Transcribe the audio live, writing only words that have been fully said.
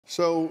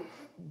So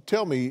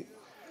tell me,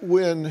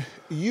 when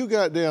you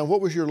got down,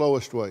 what was your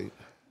lowest weight?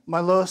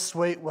 My lowest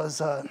weight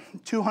was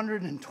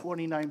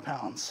 229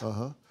 pounds.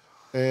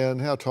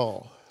 And how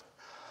tall?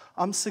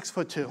 I'm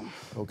 6'2".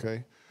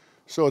 Okay.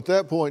 So at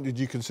that point, did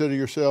you consider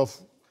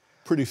yourself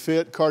pretty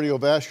fit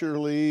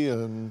cardiovascularly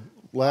and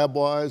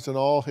lab-wise and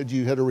all? Had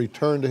you had a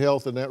return to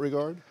health in that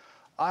regard?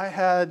 I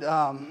had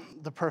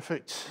the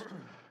perfect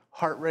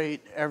heart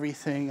rate,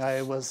 everything.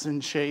 I was in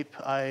shape.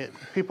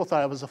 People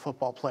thought I was a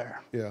football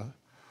player. Yeah.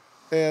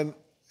 And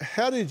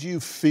how did you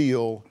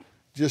feel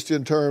just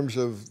in terms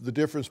of the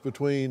difference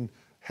between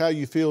how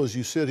you feel as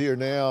you sit here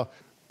now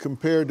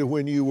compared to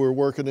when you were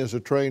working as a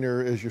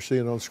trainer, as you're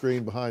seeing on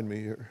screen behind me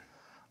here?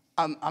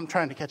 I'm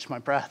trying to catch my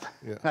breath.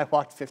 Yeah. I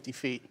walked 50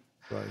 feet.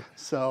 Right.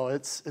 So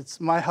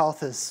my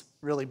health is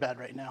really bad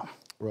right now.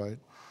 Right.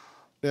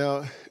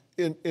 Now,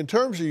 in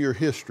terms of your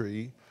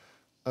history,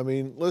 I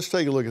mean, let's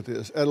take a look at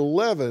this. At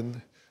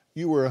 11,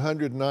 you were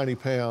 190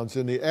 pounds,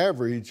 and the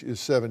average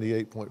is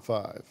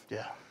 78.5.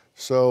 Yeah.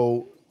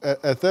 So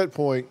at that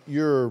point,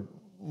 you're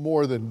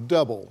more than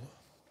double.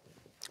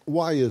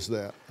 Why is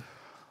that?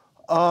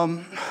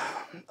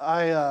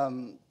 I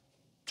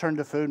turned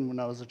to food when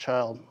I was a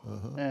child,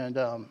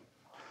 and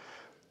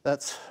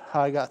that's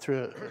how I got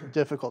through a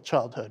difficult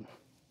childhood.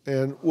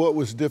 And what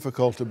was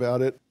difficult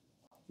about it?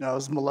 You know, I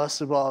was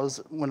molested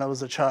when I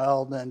was a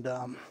child, and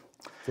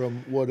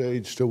From what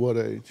age to what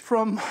age?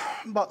 from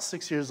about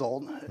 6 years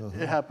old.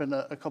 It happened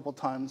a couple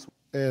times.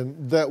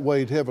 And that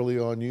weighed heavily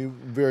on you,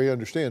 very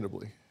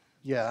understandably.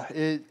 Yeah,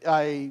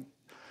 I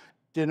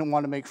didn't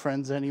want to make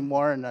friends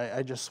anymore, and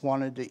I just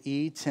wanted to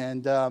eat,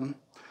 and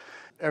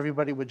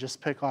everybody would just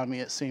pick on me,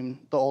 it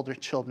seemed, the older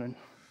children.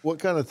 What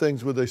kind of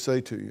things would they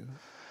say to you?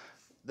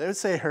 They would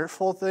say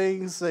hurtful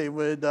things. They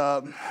would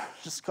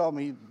just call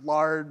me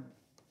lard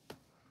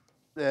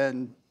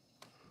and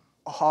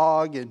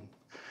hog and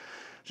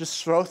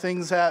just throw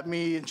things at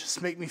me and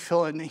just make me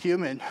feel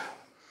inhuman.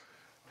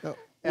 Now,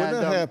 when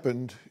that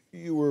happened,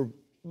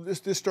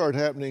 this started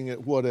happening at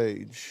what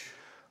age?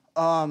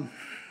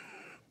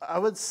 I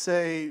would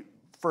say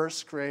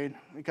first grade.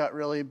 It got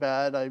really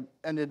bad. I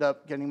ended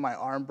up getting my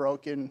arm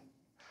broken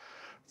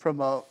from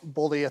a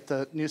bully at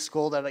the new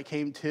school that I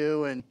came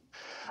to, and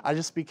I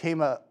just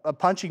became a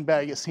punching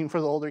bag, it seemed,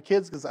 for the older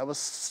kids because I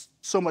was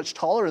so much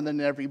taller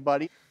than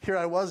everybody. Here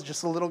I was,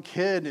 just a little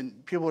kid,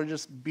 and people were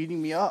just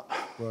beating me up.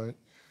 Right.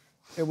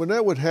 And when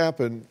that would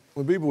happen,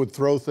 when people would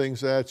throw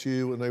things at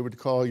you and they would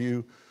call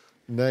you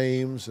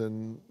names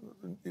and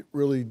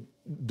really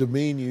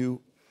demean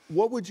you,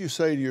 what would you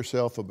say to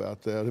yourself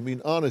about that? I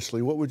mean,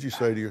 honestly, what would you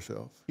say to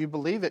yourself? You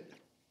believe it.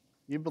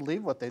 You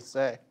believe what they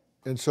say.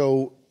 And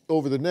so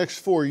over the next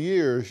 4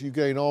 years, you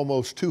gain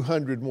almost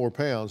 200 more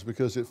pounds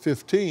because at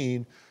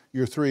 15,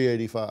 you're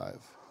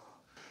 385.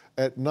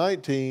 At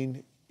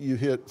 19, you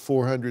hit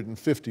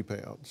 450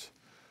 pounds.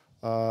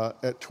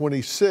 At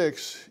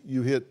 26,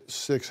 you hit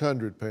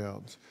 600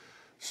 pounds.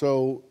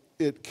 So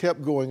it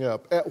kept going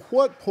up. At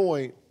what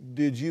point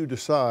did you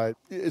decide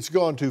it's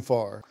gone too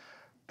far?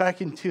 Back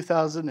in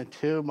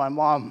 2002, my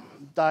mom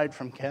died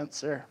from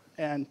cancer,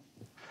 and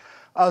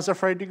I was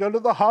afraid to go to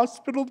the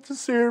hospital to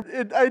see her.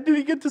 And I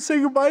didn't get to say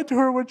goodbye to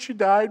her when she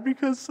died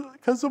because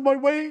of my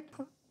weight.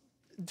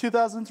 In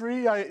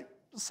 2003, I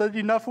said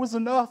enough was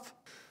enough.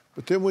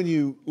 But then when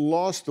you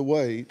lost the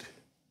weight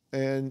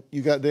and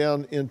you got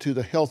down into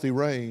the healthy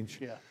range,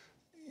 Yeah.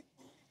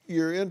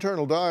 your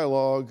internal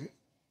dialogue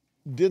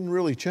didn't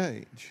really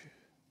change.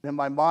 In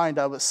my mind,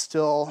 I was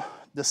still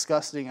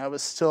disgusting. I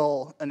was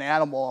still an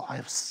animal. I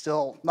was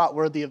still not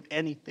worthy of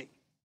anything.